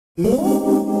Good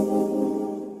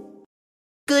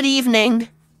evening.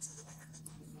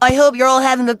 I hope you're all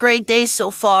having a great day so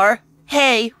far.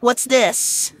 Hey, what's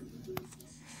this?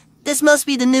 This must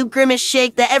be the new Grimace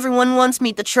shake that everyone wants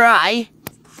me to try.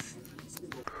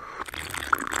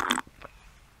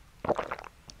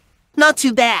 Not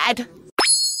too bad.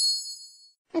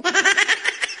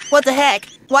 What the heck?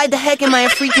 Why the heck am I a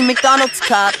freaking McDonald's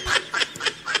cup?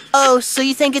 Oh, so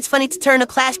you think it's funny to turn a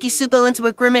Klasky Supo into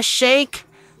a Grimace shake?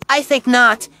 I think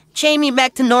not. Chain me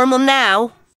back to normal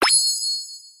now.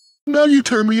 Now you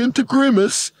turn me into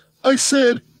Grimace. I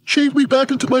said, change me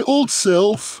back into my old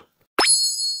self.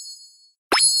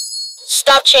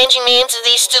 Stop changing me into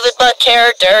these stupid butt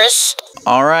characters.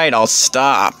 Alright, I'll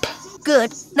stop.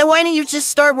 Good. Now why don't you just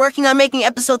start working on making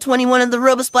episode 21 of the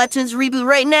RoboSplaat Toons reboot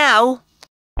right now?